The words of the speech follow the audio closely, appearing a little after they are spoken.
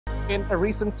In a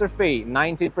recent survey,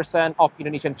 90% of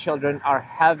Indonesian children are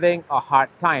having a hard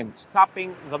time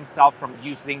stopping themselves from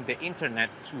using the internet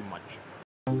too much.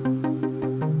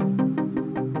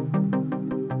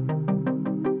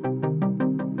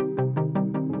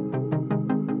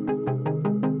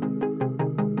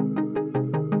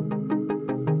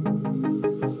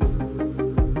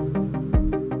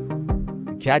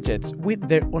 Gadgets with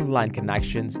their online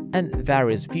connections and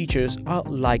various features are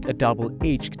like a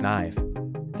double-edged knife.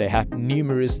 They have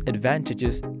numerous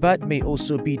advantages but may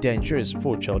also be dangerous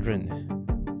for children.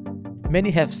 Many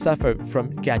have suffered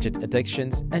from gadget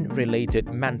addictions and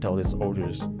related mental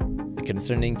disorders. A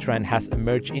concerning trend has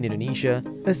emerged in Indonesia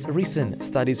as recent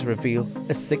studies reveal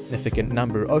a significant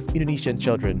number of Indonesian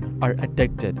children are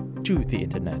addicted to the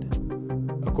internet.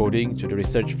 According to the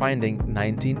research finding,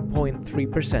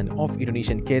 19.3% of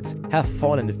Indonesian kids have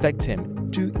fallen victim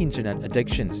to internet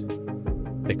addictions.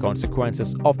 The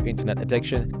consequences of internet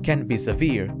addiction can be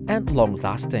severe and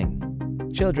long-lasting.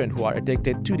 Children who are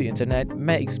addicted to the internet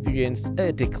may experience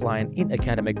a decline in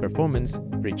academic performance,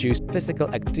 reduced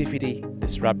physical activity,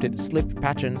 disrupted sleep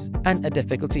patterns, and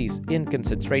difficulties in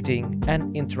concentrating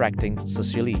and interacting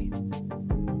socially.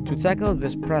 To tackle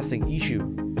this pressing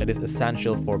issue, it is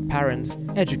essential for parents,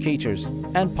 educators,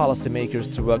 and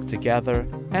policymakers to work together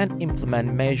and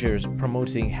implement measures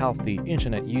promoting healthy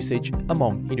internet usage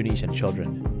among Indonesian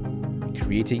children.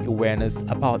 Creating awareness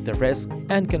about the risks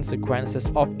and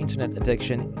consequences of internet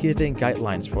addiction, giving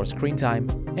guidelines for screen time,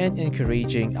 and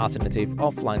encouraging alternative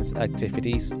offline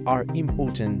activities are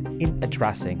important in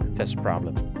addressing this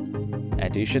problem.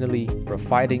 Additionally,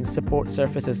 providing support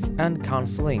services and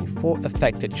counseling for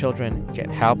affected children can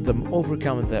help them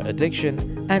overcome their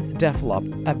addiction and develop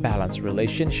a balanced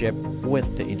relationship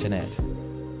with the internet.